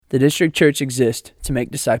The District Church exists to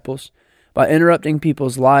make disciples by interrupting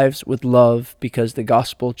people's lives with love because the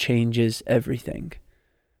gospel changes everything.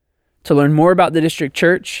 To learn more about the District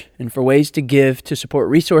Church and for ways to give to support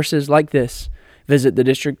resources like this, visit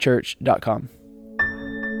thedistrictchurch.com.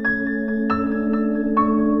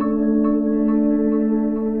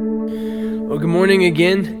 Well, good morning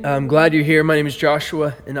again. I'm glad you're here. My name is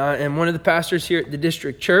Joshua, and I am one of the pastors here at the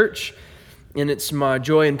District Church. And it's my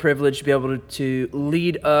joy and privilege to be able to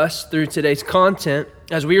lead us through today's content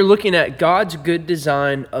as we are looking at God's good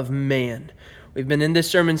design of man. We've been in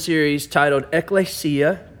this sermon series titled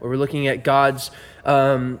Ekklēsia, where we're looking at God's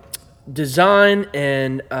design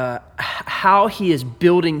and how he is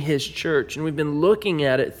building his church. And we've been looking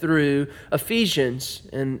at it through Ephesians,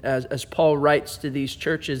 and as Paul writes to these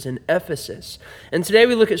churches in Ephesus. And today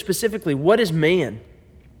we look at specifically, what is man?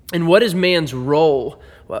 And what is man's role?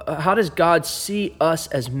 How does God see us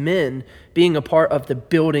as men being a part of the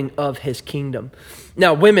building of his kingdom?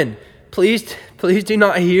 Now, women, please do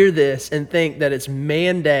not hear this and think that it's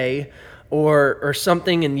man day or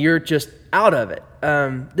something and you're just out of it.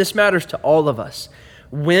 This matters to all of us.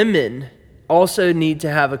 Women also need to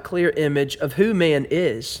have a clear image of who man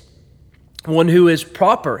is, one who is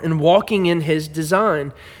proper and walking in his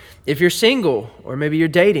design. If you're single or maybe you're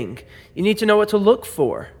dating, you need to know what to look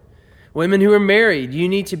for. Women who are married, you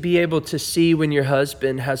need to be able to see when your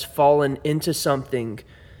husband has fallen into something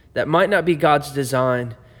that might not be God's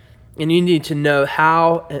design, and you need to know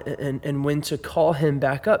how and when to call him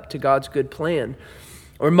back up to God's good plan.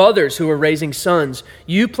 Or mothers who are raising sons,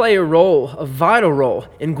 you play a vital role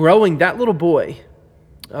in growing that little boy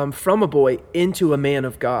from a boy into a man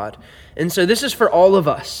of God. And so this is for all of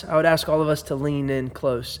us. I would ask all of us to lean in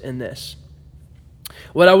close in this.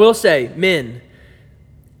 What I will say, men,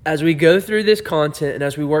 as we go through this content and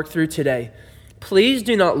as we work through today, please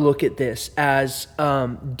do not look at this as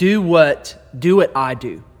do what I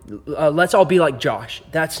do. Let's all be like Josh.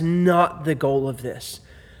 That's not the goal of this.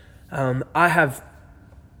 I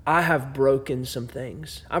have broken some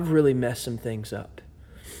things. I've really messed some things up.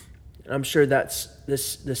 I'm sure that's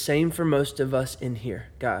the same for most of us in here,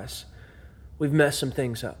 guys. We've messed some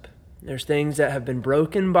things up. There's things that have been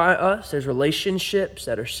broken by us. There's relationships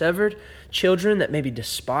that are severed. Children that maybe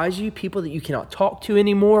despise you. People that you cannot talk to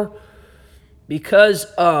anymore because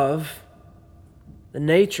of the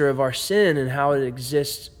nature of our sin and how it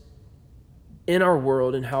exists in our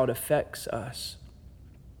world and how it affects us.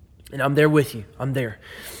 And I'm there with you. I'm there.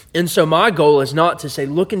 And so my goal is not to say,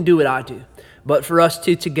 look and do what I do, but for us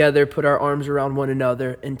to together put our arms around one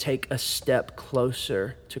another and take a step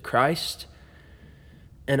closer to Christ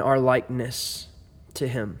and our likeness to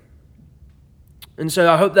him. And so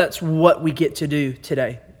I hope that's what we get to do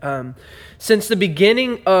today. Since the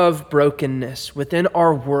beginning of brokenness within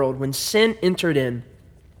our world, when sin entered in,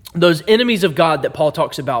 those enemies of God that Paul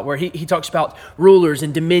talks about, where he talks about rulers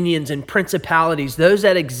and dominions and principalities, those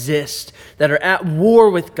that exist, that are at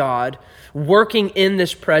war with God, working in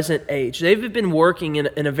this present age. They've been working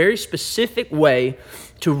in a very specific way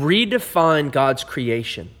to redefine God's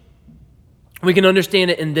creation. We can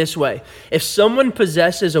understand it in this way. If someone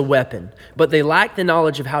possesses a weapon, but they lack the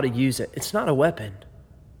knowledge of how to use it, it's not a weapon.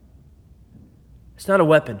 It's not a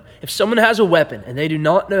weapon. If someone has a weapon and they do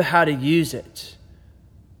not know how to use it,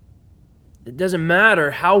 it doesn't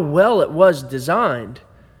matter how well it was designed.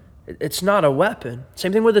 It's not a weapon.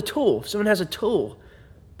 Same thing with a tool. If someone has a tool,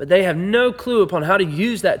 but they have no clue upon how to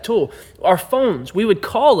use that tool. Our phones, we would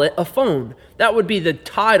call it a phone. That would be the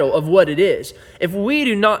title of what it is. If we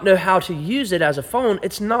do not know how to use it as a phone,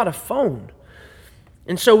 it's not a phone.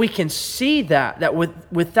 And so we can see that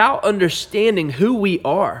without understanding who we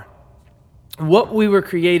are, what we were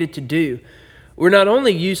created to do, we're not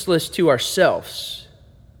only useless to ourselves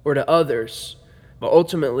or to others, but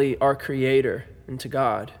ultimately our Creator and to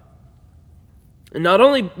God. And not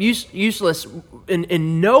only useless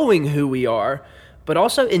in knowing who we are, but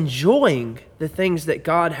also enjoying the things that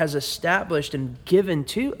God has established and given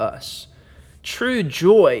to us. True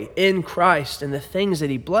joy in Christ and the things that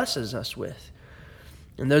he blesses us with.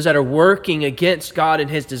 And those that are working against God and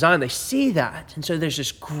his design, they see that. And so there's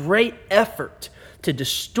this great effort to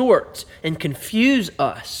distort and confuse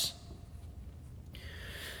us.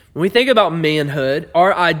 When we think about manhood,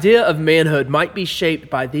 our idea of manhood might be shaped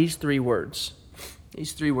by these three words.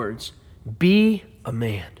 These three words: be a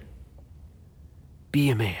man. Be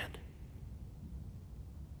a man.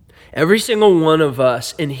 Every single one of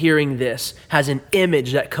us in hearing this has an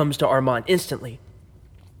image that comes to our mind instantly.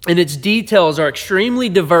 And its details are extremely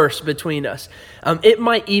diverse between us. It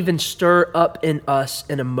might even stir up in us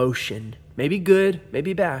an emotion. Maybe good,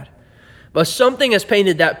 maybe bad. But something has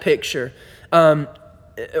painted that picture.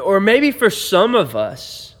 or maybe for some of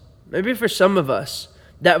us,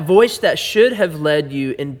 that voice that should have led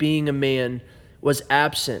you in being a man was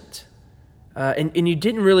absent. And you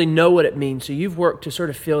didn't really know what it means, so you've worked to sort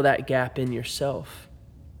of fill that gap in yourself.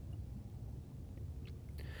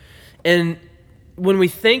 And when we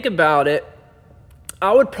think about it,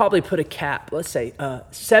 I would probably put a cap, let's say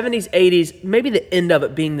 70s, 80s, maybe the end of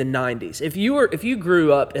it being the 90s. If you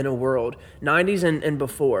grew up in a world, 90s and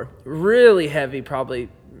before, really heavy, probably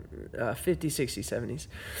 50s, 60s, 70s.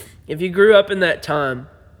 If you grew up in that time,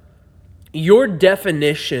 your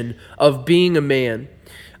definition of being a man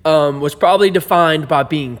was probably defined by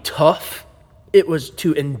being tough. It was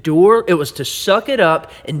to endure. It was to suck it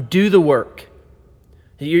up and do the work.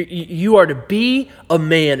 You are to be a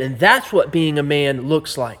man, and that's what being a man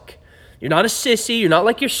looks like. You're not a sissy. You're not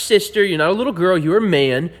like your sister. You're not a little girl. You're a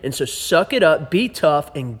man, and so suck it up, be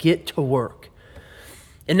tough, and get to work.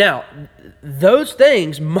 And now, those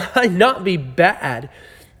things might not be bad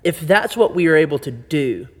if that's what we are able to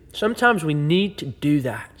do. Sometimes we need to do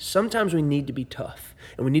that. Sometimes we need to be tough,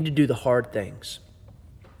 and we need to do the hard things.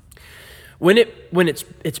 When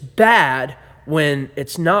it's bad, when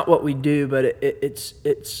it's not what we do, but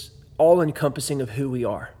it's all-encompassing of who we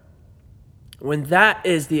are. When that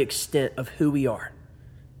is the extent of who we are.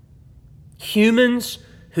 Humans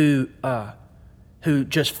who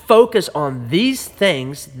just focus on these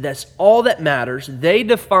things, that's all that matters. They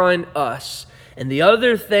define us. And the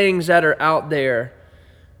other things that are out there,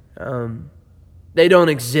 they don't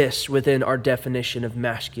exist within our definition of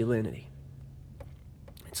masculinity.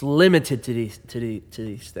 It's limited to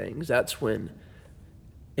these things. That's when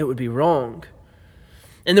it would be wrong.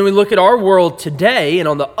 And then we look at our world today, and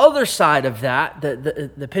on the other side of that,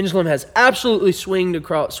 the pendulum has absolutely swung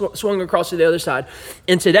across to the other side.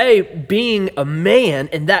 And today, being a man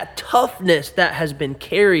and that toughness that has been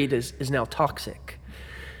carried is now toxic.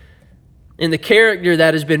 And the character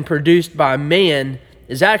that has been produced by man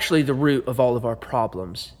is actually the root of all of our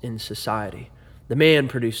problems in society. The man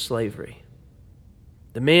produced slavery.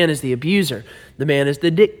 The man is the abuser. The man is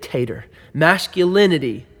the dictator.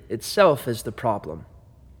 Masculinity itself is the problem.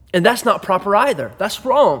 And that's not proper either. That's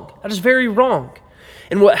wrong. That is very wrong.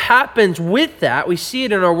 And what happens with that, we see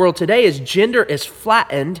it in our world today, is gender is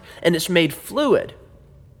flattened and it's made fluid.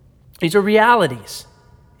 These are realities.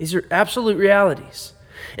 These are absolute realities.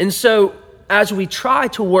 And so as we try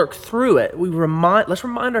to work through it, let's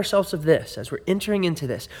remind ourselves of this as we're entering into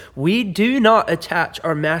this. We do not attach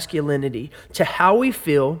our masculinity to how we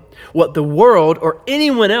feel, what the world or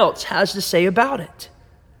anyone else has to say about it.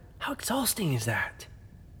 How exhausting is that?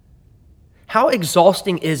 How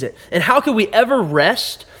exhausting is it? And how could we ever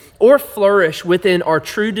rest or flourish within our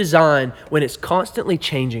true design when it's constantly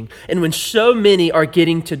changing and when so many are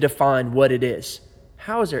getting to define what it is?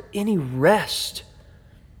 How is there any rest?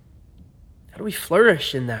 How do we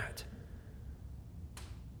flourish in that?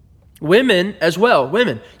 Women as well.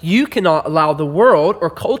 Women, you cannot allow the world or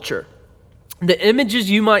culture, the images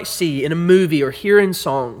you might see in a movie or hear in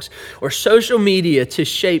songs or social media to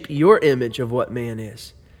shape your image of what man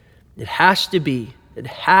is. It has to be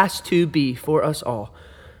for us all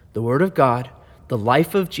the Word of God, the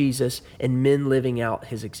life of Jesus, and men living out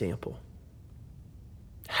His example.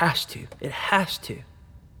 It has to.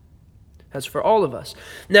 That's for all of us.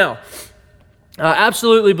 Now, I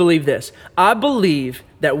absolutely believe this. I believe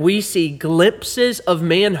that we see glimpses of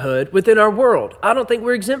manhood within our world. I don't think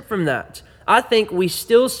we're exempt from that. I think we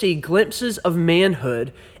still see glimpses of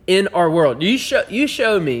manhood in our world. You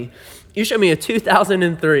show me a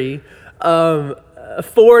 2003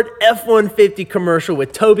 Ford F-150 commercial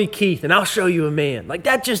with Toby Keith, and I'll show you a man. Like,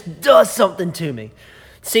 that just does something to me.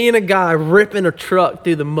 Seeing a guy ripping a truck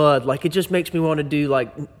through the mud, like, it just makes me want to do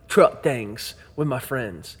like truck things with my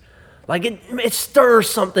friends. Like, it stirs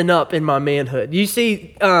something up in my manhood. You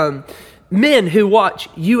see men who watch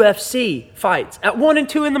UFC fights at 1 and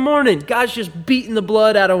 2 in the morning, guys just beating the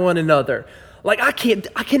blood out of one another. Like, I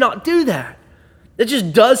cannot do that. It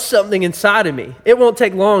just does something inside of me. It won't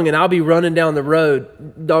take long and I'll be running down the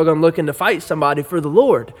road, doggone looking to fight somebody for the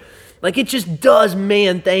Lord. Like, it just does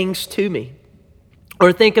man things to me.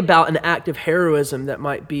 Or think about an act of heroism that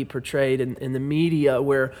might be portrayed in the media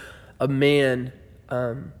where a man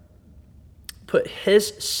put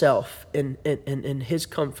his self and his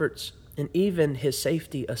comforts and even his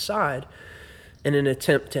safety aside in an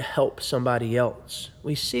attempt to help somebody else.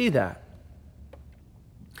 We see that.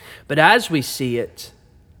 But as we see it,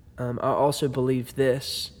 I also believe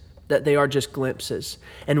this, that they are just glimpses.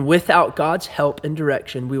 And without God's help and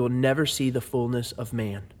direction, we will never see the fullness of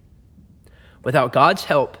man. Without God's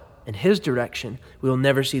help and His direction, we will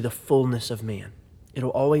never see the fullness of man. It'll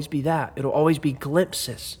always be that. It'll always be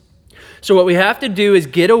glimpses. So what we have to do is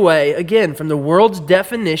get away, again, from the world's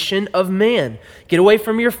definition of man. Get away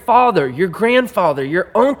from your father, your grandfather, your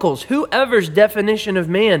uncles, whoever's definition of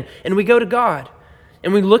man, and we go to God.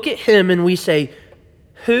 And we look at him and we say,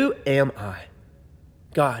 who am I?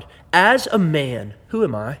 God, as a man, who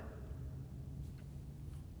am I?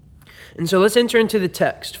 And so let's enter into the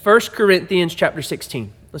text. 1 Corinthians chapter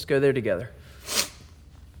 16. Let's go there together.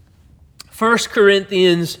 1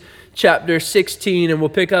 Corinthians chapter 16, and we'll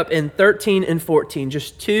pick up in 13 and 14,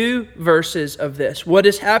 just 2 verses of this. What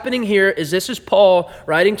is happening here is this is Paul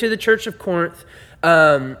writing to the church of Corinth.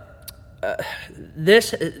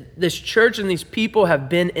 This church and these people have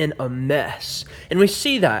been in a mess. And we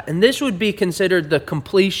see that. And this would be considered the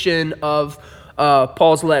completion of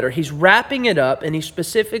Paul's letter. He's wrapping it up, and he's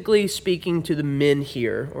specifically speaking to the men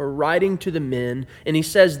here, or writing to the men. And he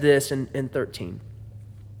says this in 13.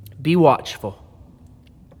 Be watchful.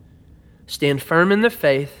 Stand firm in the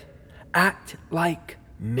faith. Act like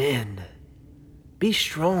men. Be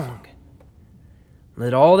strong.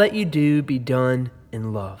 Let all that you do be done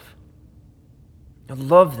in love. I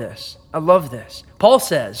love this. I love this. Paul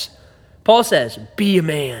says, be a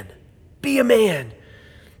man. Be a man.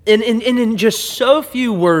 And in just so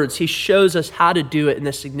few words, he shows us how to do it and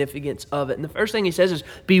the significance of it. And the first thing he says is,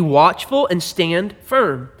 be watchful and stand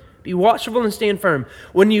firm. Be watchful and stand firm.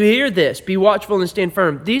 When you hear this, be watchful and stand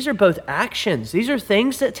firm, these are both actions. These are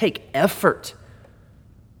things that take effort.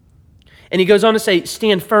 And he goes on to say,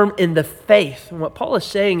 stand firm in the faith. And what Paul is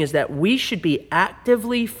saying is that we should be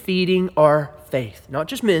actively feeding our faith. Not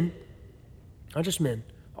just men,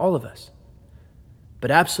 all of us,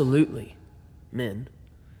 but absolutely men.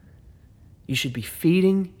 You should be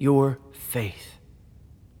feeding your faith.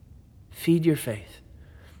 Feed your faith.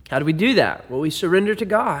 How do we do that? Well, we surrender to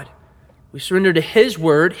God. We surrender to His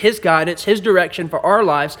word, His guidance, His direction for our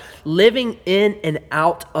lives, living in and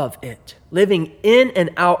out of it. Living in and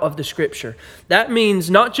out of the Scripture. That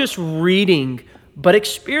means not just reading, but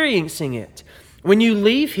experiencing it. When you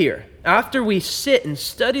leave here, after we sit and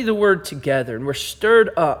study the Word together and we're stirred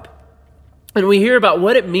up, and we hear about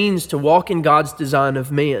what it means to walk in God's design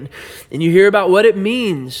of man, and you hear about what it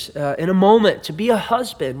means in a moment to be a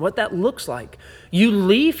husband, what that looks like, you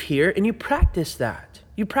leave here and you practice that.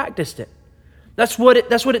 You practiced it. That's what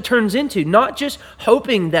it turns into. Not just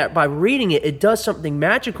hoping that by reading it, it does something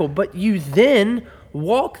magical, but you then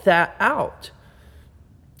walk that out.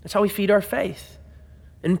 That's how we feed our faith.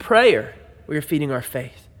 In prayer, we are feeding our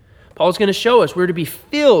faith. Paul's going to show us we're to be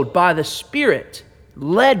filled by the Spirit,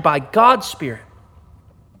 led by God's Spirit.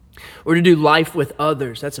 We're to do life with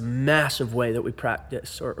others. That's a massive way that we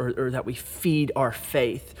practice or that we feed our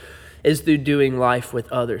faith, is through doing life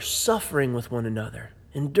with others, suffering with one another,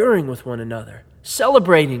 enduring with one another,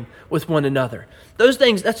 celebrating with one another. Those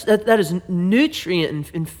things, that is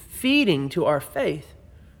nutrient and feeding to our faith.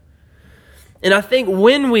 And I think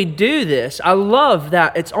when we do this, I love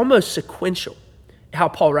that it's almost sequential, how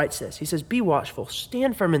Paul writes this. He says, be watchful,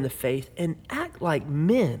 stand firm in the faith, and act like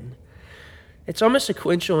men. It's almost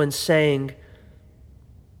sequential in saying,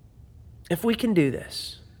 if we can do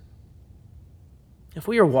this, if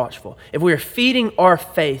we are watchful, if we are feeding our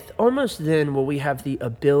faith, almost then will we have the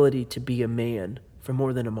ability to be a man for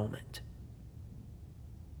more than a moment.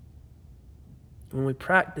 When we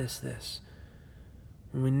practice this,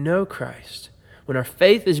 when we know Christ, when our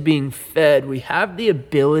faith is being fed, we have the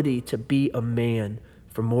ability to be a man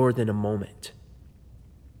for more than a moment.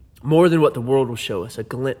 More than what the world will show us, a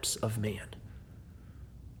glimpse of man.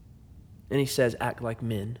 And he says, act like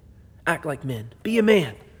men. Act like men. Be a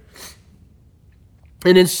man.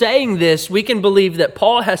 And in saying this, we can believe that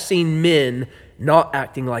Paul has seen men not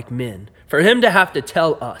acting like men. For him to have to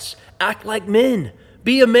tell us, act like men,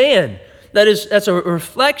 be a man, that's a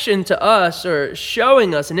reflection to us, or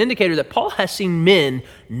showing us an indicator that Paul has seen men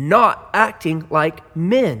not acting like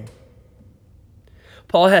men.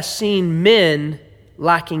 Paul has seen men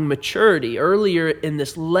lacking maturity. Earlier in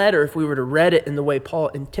this letter, if we were to read it in the way Paul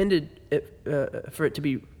intended for it to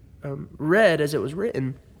be read as it was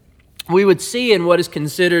written, we would see in what is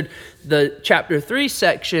considered the chapter 3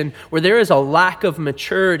 section where there is a lack of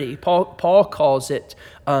maturity. Paul calls it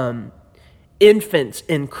infants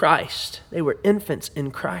in Christ. They were infants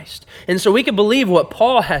in Christ. And so we can believe what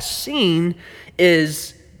Paul has seen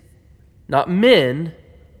is not men,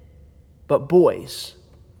 but boys.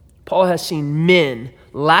 Paul has seen men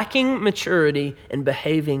lacking maturity and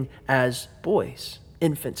behaving as boys.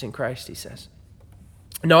 Infants in Christ, he says.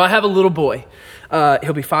 Now, I have a little boy.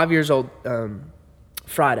 He'll be 5 years old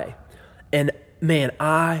Friday. And man,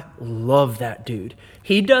 I love that dude.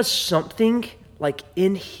 He does something like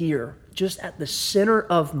in here just at the center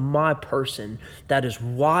of my person that is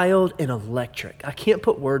wild and electric. I can't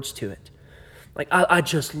put words to it. Like, I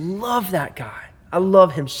just love that guy. I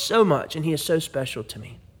love him so much, and he is so special to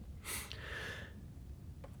me.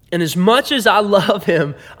 And as much as I love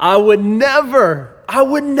him, I would never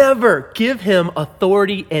give him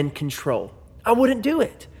authority and control. I wouldn't do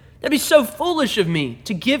it. That'd be so foolish of me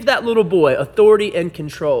to give that little boy authority and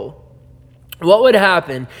control. What would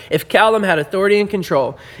happen if Callum had authority and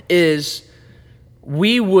control is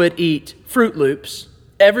we would eat Fruit Loops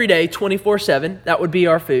every day, 24/7. That would be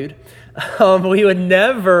our food. We would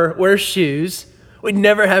never wear shoes. We'd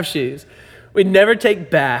never have shoes. We'd never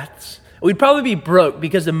take baths. We'd probably be broke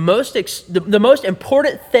because the most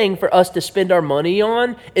important thing for us to spend our money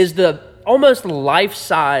on is the almost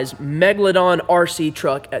life-size Megalodon RC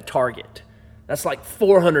truck at Target. That's like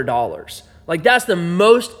 $400. Like, that's the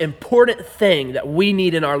most important thing that we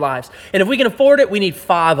need in our lives. And if we can afford it, we need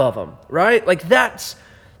 5 of them, right? Like, that's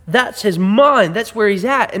his mind. That's where he's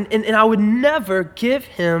at. And I would never give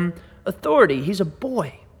him authority. He's a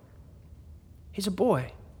boy. He's a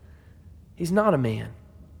boy. He's not a man.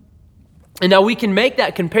 And now we can make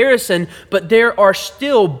that comparison, but there are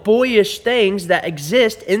still boyish things that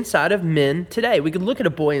exist inside of men today. We could look at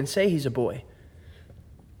a boy and say he's a boy.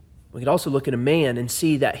 We could also look at a man and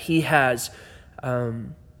see that he has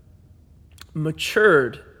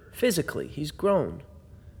matured physically. He's grown.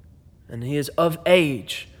 And he is of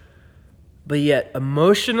age. But yet,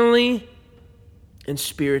 emotionally and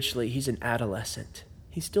spiritually, he's an adolescent.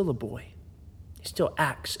 He's still a boy. He still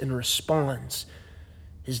acts and responds.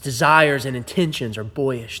 His desires and intentions are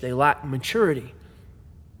boyish. They lack maturity.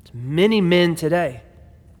 To many men today,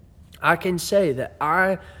 I can say that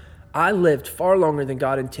I lived far longer than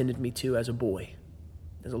God intended me to as a boy.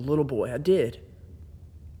 As a little boy, I did.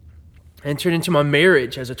 I entered into my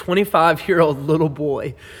marriage as a 25-year-old little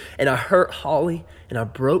boy, and I hurt Holly, and I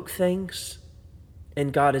broke things,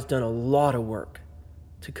 and God has done a lot of work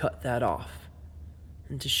to cut that off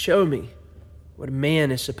and to show me what a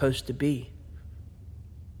man is supposed to be.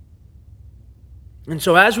 And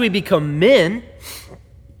so as we become men,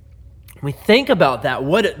 we think about that,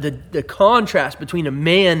 what the contrast between a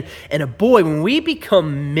man and a boy. When we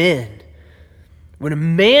become men, when a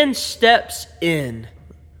man steps in,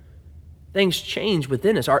 things change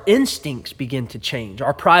within us. Our instincts begin to change.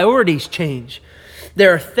 Our priorities change.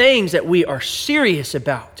 There are things that we are serious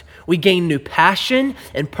about. We gain new passion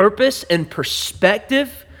and purpose and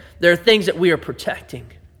perspective. There are things that we are protecting,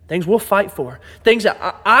 things we'll fight for, things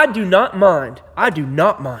that I do not mind. I do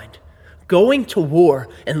not mind going to war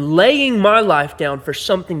and laying my life down for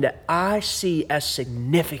something that I see as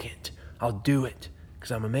significant. I'll do it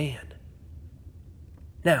because I'm a man.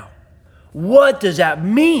 Now, what does that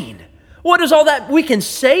mean? What is all that? We can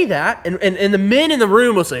say that, and the men in the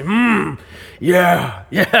room will say,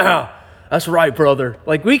 yeah, that's right, brother.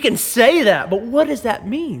 Like, we can say that, but what does that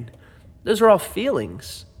mean? Those are all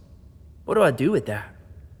feelings. What do I do with that?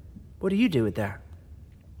 What do you do with that?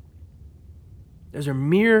 Those are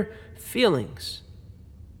mere feelings.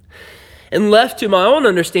 And left to my own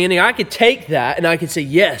understanding, I could take that and I could say,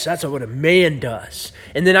 yes, that's what a man does.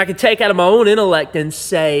 And then I could take out of my own intellect and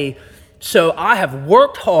say, so I have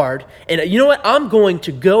worked hard, and you know what? I'm going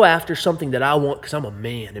to go after something that I want because I'm a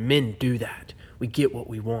man, and men do that. We get what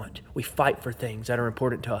we want. We fight for things that are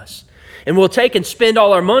important to us. And we'll take and spend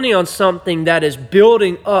all our money on something that is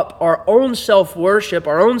building up our own self-worship,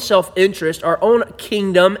 our own self-interest, our own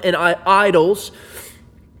kingdom and idols.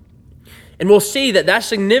 And we'll see that that's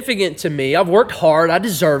significant to me. I've worked hard. I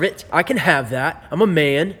deserve it. I can have that. I'm a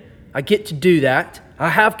man. I get to do that. I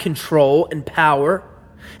have control and power.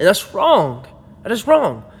 And that's wrong. That is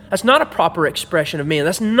wrong. That's not a proper expression of man.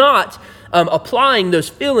 That's not applying those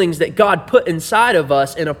feelings that God put inside of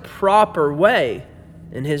us in a proper way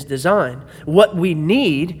in His design. What we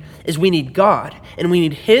need is we need God, and we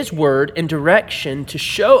need His word and direction to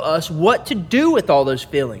show us what to do with all those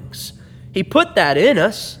feelings. He put that in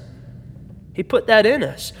us. He put that in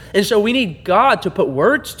us. And so we need God to put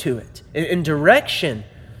words to it and direction,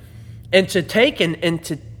 and to take and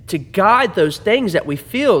to guide those things that we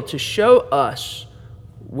feel, to show us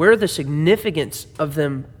where the significance of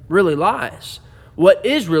them really lies. What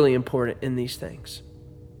is really important in these things.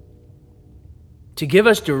 To give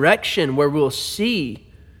us direction where we'll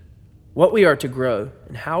see what we are to grow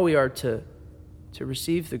and how we are to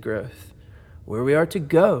receive the growth, where we are to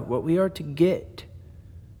go, what we are to get.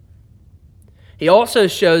 He also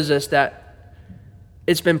shows us that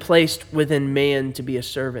it's been placed within man to be a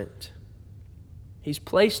servant. He's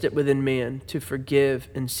placed it within man to forgive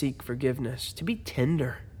and seek forgiveness, to be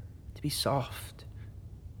tender, to be soft,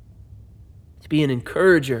 to be an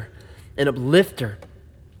encourager, an uplifter.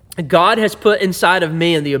 God has put inside of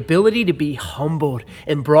man the ability to be humbled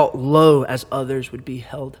and brought low as others would be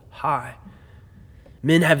held high.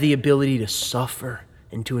 Men have the ability to suffer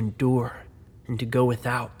and to endure and to go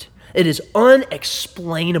without. It is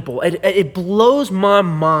unexplainable. It blows my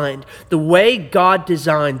mind the way God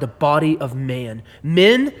designed the body of man.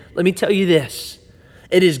 Men, let me tell you this.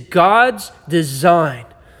 It is God's design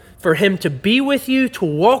for him to be with you, to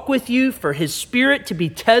walk with you, for his spirit to be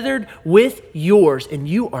tethered with yours. And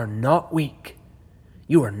you are not weak.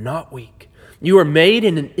 You are not weak. You are made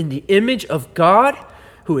in the image of God,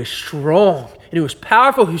 who is strong and who is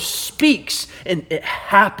powerful, who speaks, and it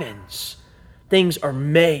happens. Things are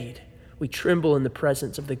made. We tremble in the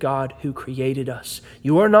presence of the God who created us.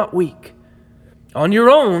 You are not weak. On your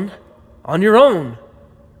own,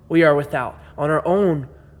 we are without. On our own,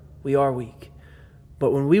 we are weak.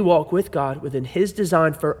 But when we walk with God within his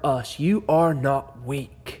design for us, you are not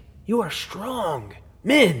weak. You are strong.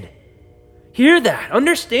 Men, hear that.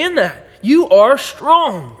 Understand that. You are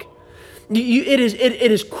strong. It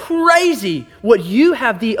is crazy what you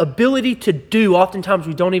have the ability to do. Oftentimes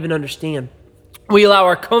we don't even understand. We allow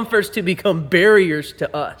our comforts to become barriers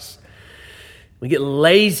to us. We get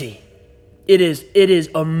lazy. It is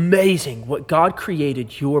amazing what God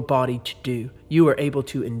created your body to do. You are able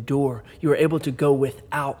to endure. You are able to go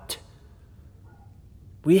without.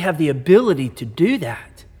 We have the ability to do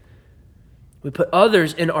that. We put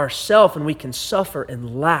others in ourselves and we can suffer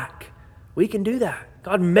and lack. We can do that.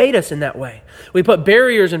 God made us in that way. We put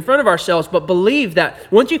barriers in front of ourselves, but believe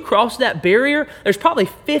that once you cross that barrier, there's probably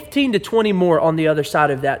 15 to 20 more on the other side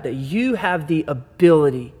of that you have the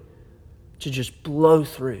ability to just blow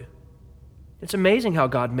through. It's amazing how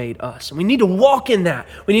God made us. And we need to walk in that.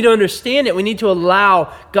 We need to understand it. We need to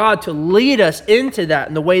allow God to lead us into that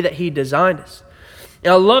in the way that he designed us.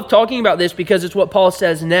 And I love talking about this because it's what Paul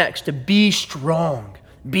says next, to be strong.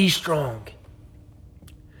 Be strong.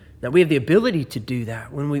 Now, we have the ability to do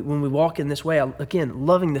that when we walk in this way. Again,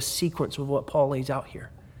 loving the sequence of what Paul lays out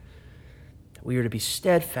here. We are to be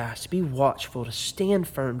steadfast, to be watchful, to stand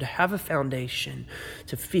firm, to have a foundation,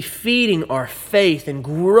 to be feeding our faith and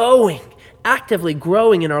growing, actively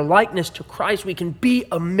growing in our likeness to Christ. We can be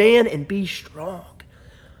a man and be strong.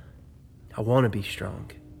 I want to be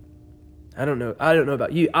strong. I don't know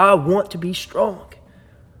about you. I want to be strong.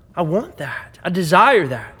 I want that. I desire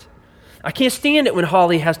that. I can't stand it when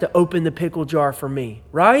Holly has to open the pickle jar for me,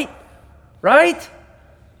 right? Right?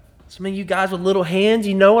 Some of you guys with little hands,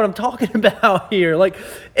 you know what I'm talking about here. Like,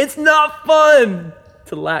 it's not fun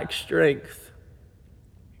to lack strength.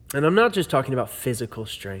 And I'm not just talking about physical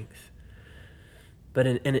strength, but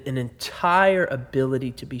an entire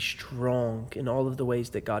ability to be strong in all of the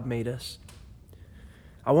ways that God made us.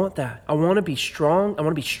 I want that. I want to be strong. I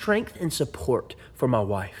want to be strength and support for my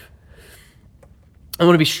wife. I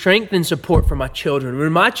want to be strength and support for my children.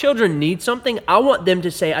 When my children need something, I want them to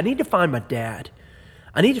say, I need to find my dad.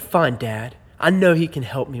 I need to find Dad. I know he can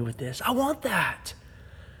help me with this. I want that.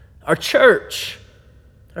 Our church,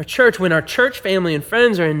 when our church family and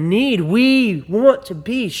friends are in need, we want to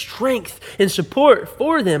be strength and support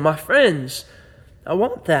for them, my friends. I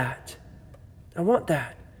want that. I want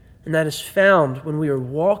that. And that is found when we are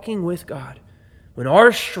walking with God. When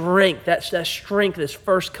our strength, that strength is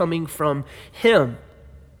first coming from him.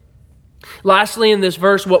 Lastly, in this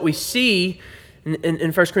verse, what we see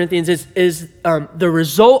in 1 Corinthians is the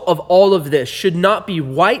result of all of this should not be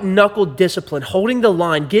white-knuckled discipline, holding the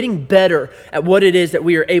line, getting better at what it is that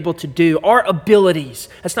we are able to do, our abilities.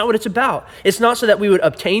 That's not what it's about. It's not so that we would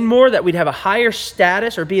obtain more, that we'd have a higher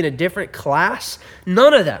status or be in a different class.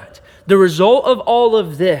 None of that. The result of all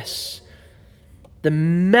of this, the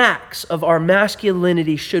max of our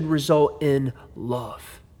masculinity should result in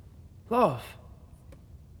love. Love.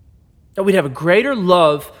 That we'd have a greater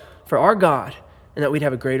love for our God and that we'd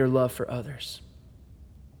have a greater love for others.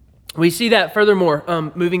 We see that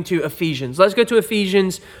furthermore, moving to Ephesians. Let's go to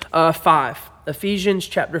Ephesians 5. Ephesians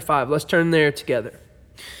chapter 5. Let's turn there together.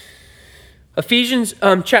 Ephesians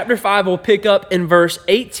chapter 5 will pick up in verse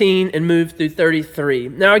 18 and move through 33.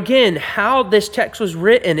 Now again, how this text was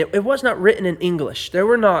written, it was not written in English. There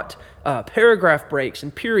were not paragraph breaks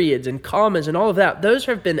and periods and commas and all of that. Those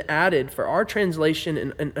have been added for our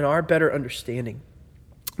translation and our better understanding.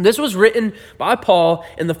 This was written by Paul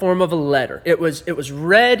in the form of a letter. It was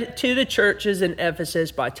read to the churches in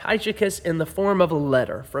Ephesus by Tychicus in the form of a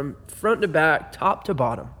letter from front to back, top to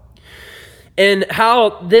bottom. And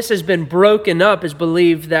how this has been broken up is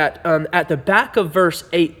believed that at the back of verse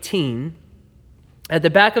 18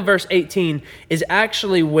 is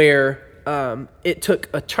actually where it took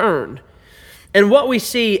a turn. And what we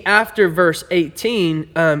see after verse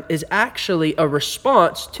 18 is actually a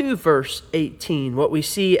response to verse 18. What we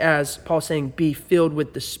see as Paul saying, be filled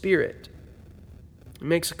with the Spirit. He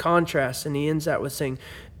makes a contrast and he ends that with saying,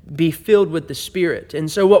 be filled with the Spirit. And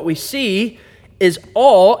so what we see is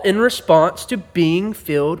all in response to being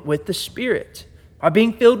filled with the Spirit. By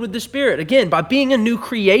being filled with the Spirit, again, by being a new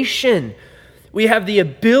creation, we have the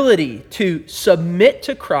ability to submit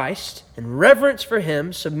to Christ in reverence for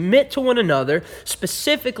Him, submit to one another.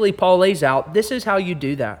 Specifically, Paul lays out, this is how you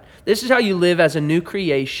do that. This is how you live as a new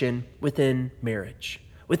creation within marriage,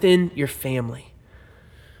 within your family,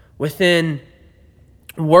 within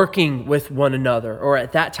working with one another, or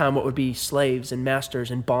at that time what would be slaves and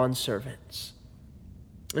masters and bondservants.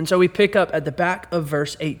 And so we pick up at the back of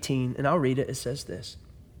verse 18, and I'll read it. It says this: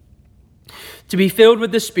 to be filled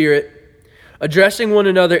with the Spirit, addressing one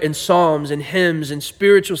another in psalms and hymns and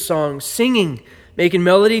spiritual songs, singing, making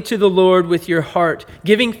melody to the Lord with your heart,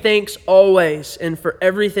 giving thanks always and for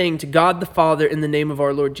everything to God the Father in the name of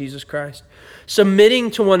our Lord Jesus Christ,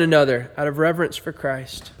 submitting to one another out of reverence for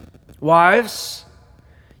Christ. Wives,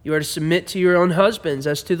 you are to submit to your own husbands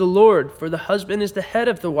as to the Lord, for the husband is the head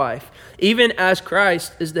of the wife, even as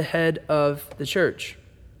Christ is the head of the church,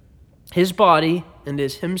 His body, and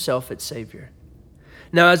is Himself its Savior.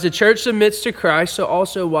 Now, as the church submits to Christ, so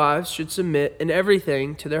also wives should submit in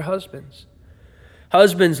everything to their husbands.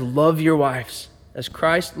 Husbands, love your wives, as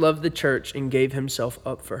Christ loved the church and gave Himself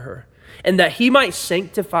up for her, and that He might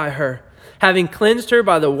sanctify her, having cleansed her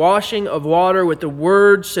by the washing of water with the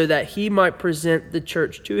word, so that He might present the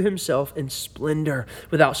church to Himself in splendor,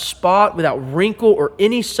 without spot, without wrinkle, or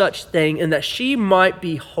any such thing, and that she might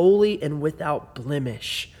be holy and without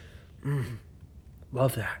blemish.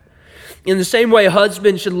 Love that. In the same way,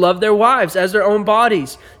 husbands should love their wives as their own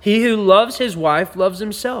bodies. He who loves his wife loves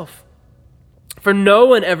himself. For no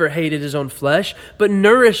one ever hated his own flesh, but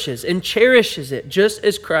nourishes and cherishes it, just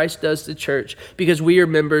as Christ does the church, because we are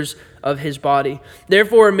members of His body.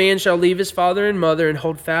 Therefore, a man shall leave his father and mother and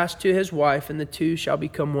hold fast to his wife, and the two shall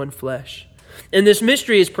become one flesh. And this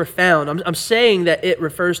mystery is profound. I'm saying that it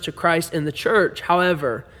refers to Christ and the church.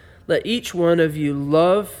 However, let each one of you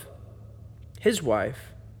love his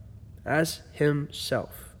wife as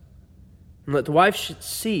himself. And let the wife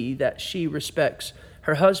see that she respects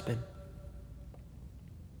her husband.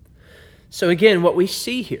 So again, what we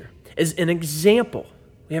see here is an example.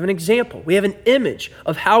 We have an example. We have an image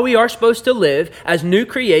of how we are supposed to live as new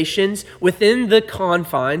creations within the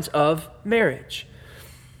confines of marriage.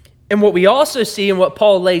 And what we also see and what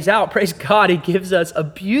Paul lays out, praise God, he gives us a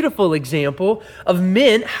beautiful example of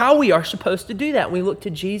men, how we are supposed to do that. We look to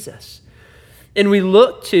Jesus. And we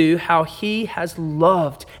look to how He has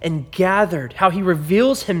loved and gathered, how He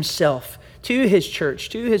reveals Himself to His church,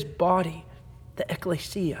 to His body, the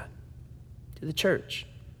Ekklēsia, to the church.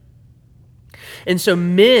 And so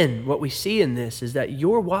men, what we see in this is that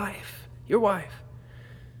your wife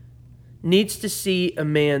needs to see a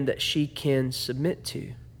man that she can submit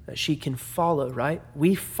to, that she can follow, right?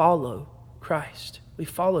 We follow Christ. We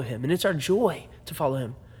follow Him, and it's our joy to follow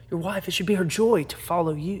Him. Your wife, it should be her joy to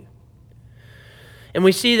follow you. And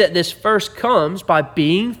we see that this first comes by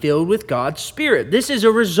being filled with God's Spirit. This is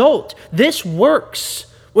a result. This works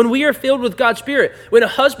when we are filled with God's Spirit. When a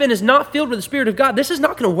husband is not filled with the Spirit of God, this is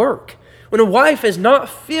not going to work. When a wife is not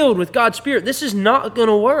filled with God's Spirit, this is not going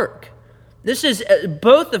to work. This is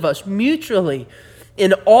both of us mutually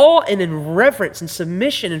in awe and in reverence and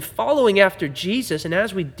submission and following after Jesus. And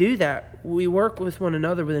as we do that, we work with one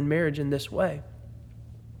another within marriage in this way.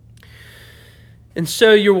 And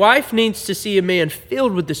so your wife needs to see a man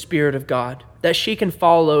filled with the Spirit of God that she can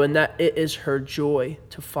follow, and that it is her joy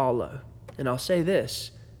to follow. And I'll say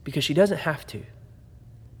this, because she doesn't have to.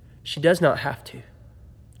 She does not have to.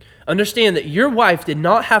 Understand that your wife did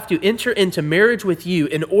not have to enter into marriage with you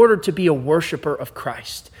in order to be a worshiper of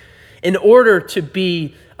Christ, in order to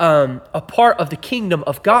be a part of the kingdom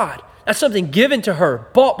of God. That's something given to her,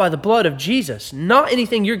 bought by the blood of Jesus, not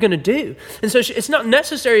anything you're going to do. And so it's not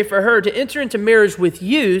necessary for her to enter into marriage with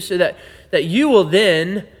you so that you will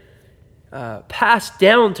then pass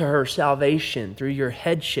down to her salvation through your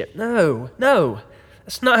headship. No,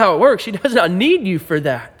 that's not how it works. She does not need you for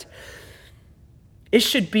that. It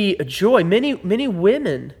should be a joy. Many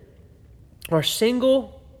women are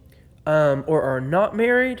single or are not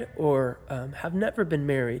married or have never been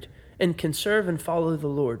married and can serve and follow the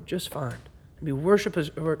Lord just fine. Be worshipers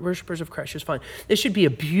of Christ just fine. This should be a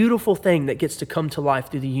beautiful thing that gets to come to life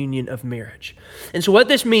through the union of marriage. And so what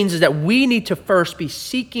this means is that we need to first be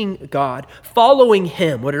seeking God, following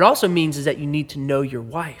Him. What it also means is that you need to know your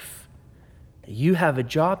wife, that you have a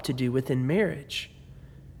job to do within marriage.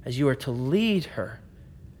 as you are to lead her.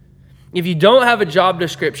 If you don't have a job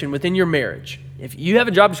description within your marriage, if you have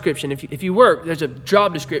a job description, if you work, there's a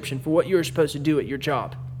job description for what you're supposed to do at your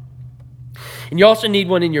job. And you also need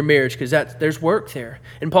one in your marriage because there's work there.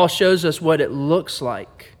 And Paul shows us what it looks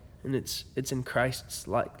like, and it's in Christ's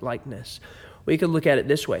likeness. We could look at it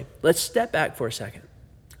this way. Let's step back for a second.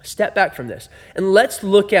 Step back from this. And let's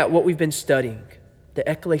look at what we've been studying, the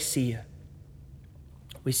Ekklēsia.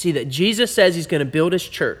 We see that Jesus says he's going to build his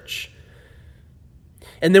church.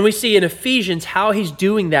 And then we see in Ephesians how he's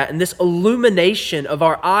doing that, and this illumination of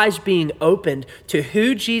our eyes being opened to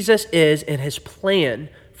who Jesus is and his plan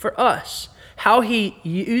for us, how he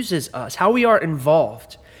uses us, how we are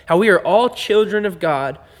involved, how we are all children of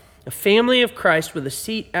God, a family of Christ with a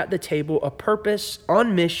seat at the table, a purpose,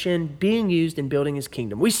 on mission, being used in building his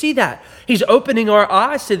kingdom. We see that. He's opening our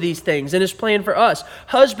eyes to these things and his plan for us.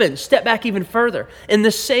 Husbands, step back even further. In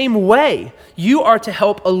the same way, you are to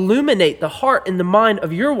help illuminate the heart and the mind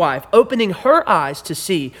of your wife, opening her eyes to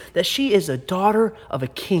see that she is a daughter of a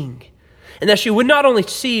king. And that she would not only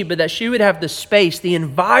see, but that she would have the space, the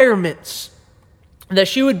environments, that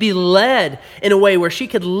she would be led in a way where she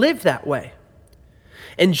could live that way.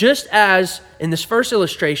 And just as in this first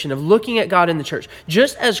illustration of looking at God in the church,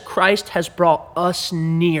 just as Christ has brought us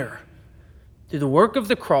near through the work of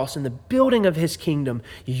the cross and the building of his kingdom,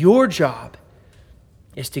 your job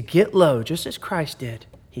is to get low, just as Christ did.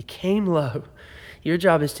 He came low. Your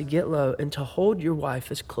job is to get low and to hold your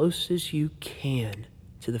wife as close as you can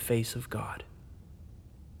to the face of God.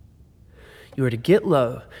 You are to get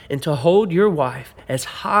low and to hold your wife as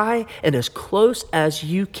high and as close as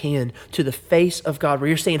you can to the face of God, where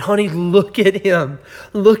you're saying, honey, look at him.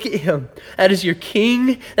 Look at him. That is your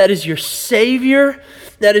king. That is your Savior.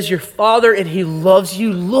 That is your Father, and he loves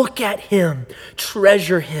you. Look at him.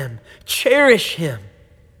 Treasure him. Cherish him.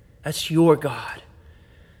 That's your God.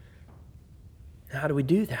 How do we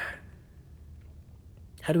do that?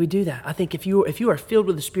 How do we do that? I think if you are filled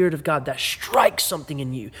with the Spirit of God, that strikes something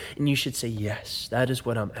in you, and you should say, yes, that is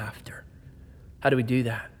what I'm after. How do we do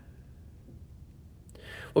that?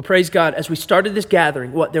 Well, praise God, as we started this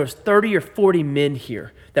gathering, there was 30 or 40 men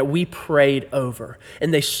here that we prayed over,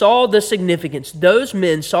 and they saw the significance. Those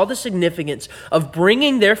men saw the significance of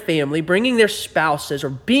bringing their family, bringing their spouses,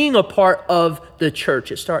 or being a part of the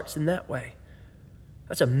church. It starts in that way.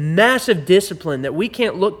 That's a massive discipline that we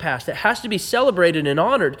can't look past. It has to be celebrated and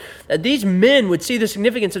honored. That these men would see the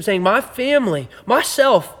significance of saying, my family,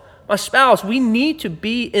 myself, my spouse, we need to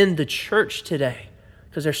be in the church today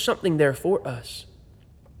because there's something there for us.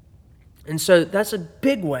 And so that's a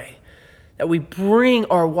big way that we bring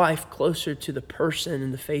our wife closer to the person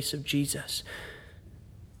in the face of Jesus.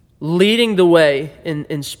 Leading the way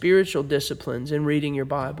in spiritual disciplines, in reading your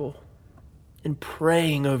Bible, and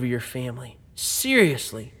praying over your family.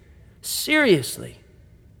 Seriously.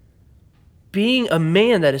 Being a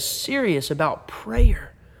man that is serious about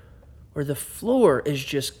prayer, where the floor is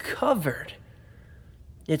just covered.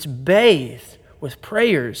 It's bathed with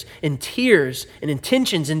prayers and tears and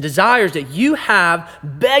intentions and desires that you have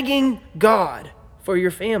begging God for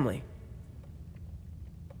your family.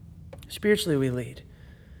 Spiritually, we lead.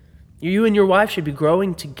 You and your wife should be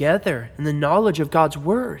growing together in the knowledge of God's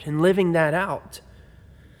word and living that out.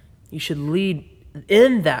 You should lead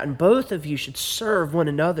in that, and both of you should serve one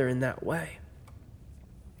another in that way.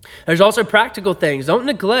 There's also practical things. Don't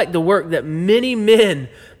neglect the work that many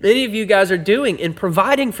of you guys are doing in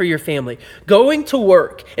providing for your family. Going to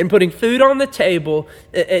work and putting food on the table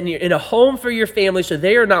and in a home for your family so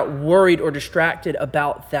they are not worried or distracted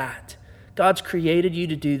about that. God's created you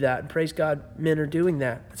to do that, and praise God, men are doing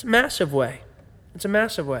that. It's a massive way.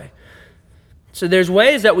 So there's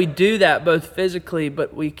ways that we do that both physically,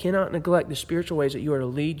 but we cannot neglect the spiritual ways that you are to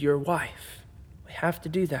lead your wife. We have to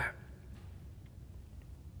do that.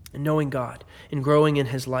 And knowing God and growing in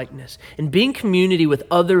his likeness and being community with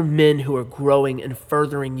other men who are growing and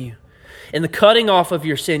furthering you. And the cutting off of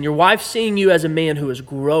your sin, your wife seeing you as a man who is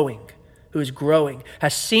growing,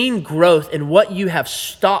 has seen growth in what you have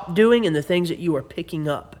stopped doing and the things that you are picking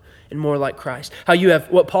up and more like Christ. How you have,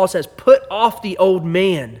 what Paul says, put off the old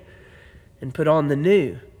man and put on the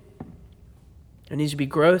new. There needs to be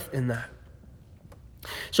growth in that.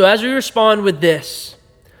 So as we respond with this,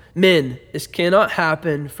 men, this cannot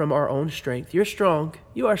happen from our own strength. You're strong.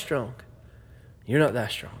 You are strong. You're not that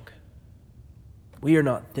strong. We are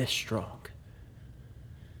not this strong.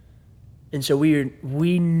 And so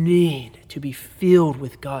we need to be filled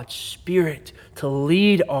with God's Spirit to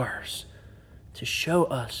lead ours, to show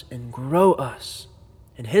us and grow us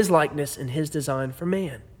in his likeness and his design for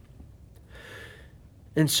man.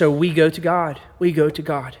 And so we go to God.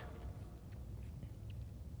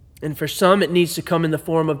 And for some, it needs to come in the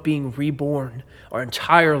form of being reborn our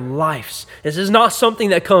entire lives. This is not something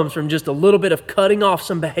that comes from just a little bit of cutting off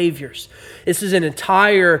some behaviors. This is an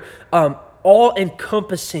entire,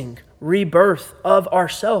 all-encompassing rebirth of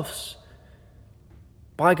ourselves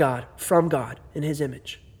by God, from God, in His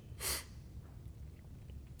image.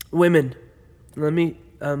 Women, let me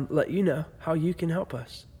let you know how you can help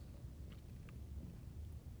us.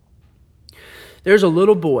 There's a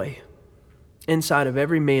little boy inside of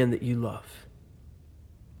every man that you love.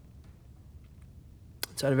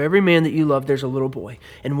 Inside of every man that you love, there's a little boy.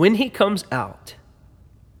 And when he comes out,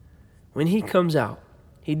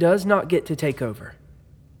 he does not get to take over.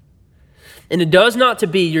 And it does not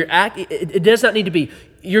need to be,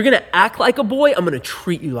 you're going to act like a boy, I'm going to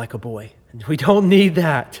treat you like a boy. We don't need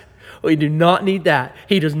that. We do not need that.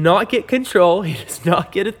 He does not get control. He does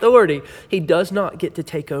not get authority. He does not get to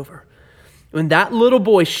take over. When that little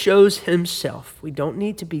boy shows himself, we don't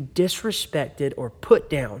need to be disrespected or put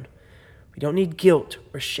down. We don't need guilt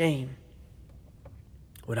or shame.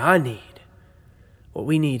 What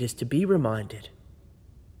we need is to be reminded.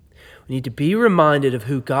 We need to be reminded of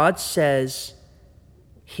who God says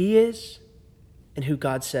He is and who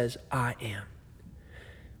God says I am.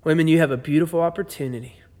 Women, you have a beautiful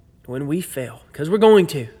opportunity when we fail, because we're going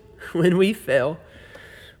to, when we fail,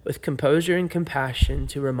 with composure and compassion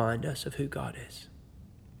to remind us of who God is.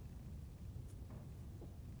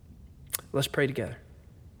 Let's pray together.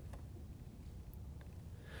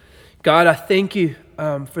 God, I thank you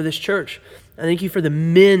for this church. I thank you for the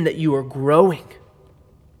men that you are growing.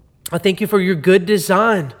 I thank you for your good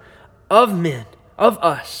design of men, of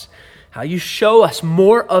us, how you show us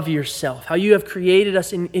more of yourself, how you have created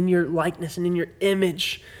us in your likeness and in your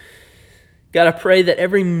image. God, I pray that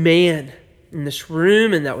every man in this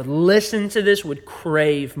room and that would listen to this would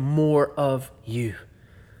crave more of you,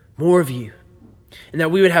 and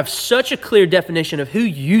that we would have such a clear definition of who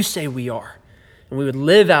you say we are, and we would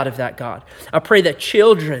live out of that, God. I pray that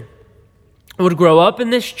children would grow up in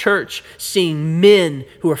this church seeing men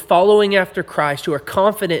who are following after Christ, who are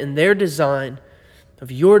confident in their design,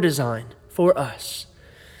 of your design for us,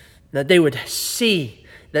 that they would see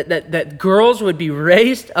that girls would be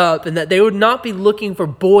raised up and that they would not be looking for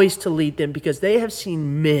boys to lead them, because they have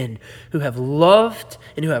seen men who have loved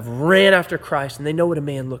and who have ran after Christ, and they know what a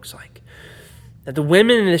man looks like. That the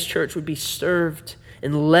women in this church would be served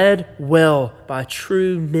and led well by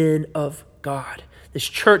true men of God. This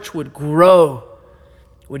church would grow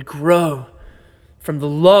from the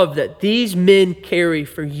love that these men carry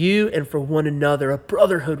for you and for one another. A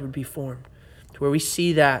brotherhood would be formed to where we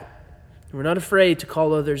see that. We're not afraid to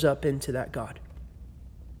call others up into that, God.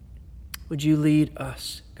 Would you lead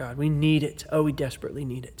us, God? We need it. Oh, we desperately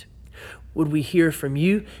need it. Would we hear from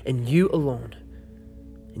you and you alone?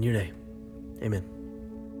 In your name,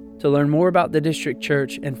 amen. To learn more about the District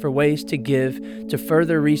Church and for ways to give to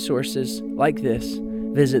further resources like this,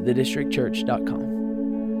 visit thedistrictchurch.com.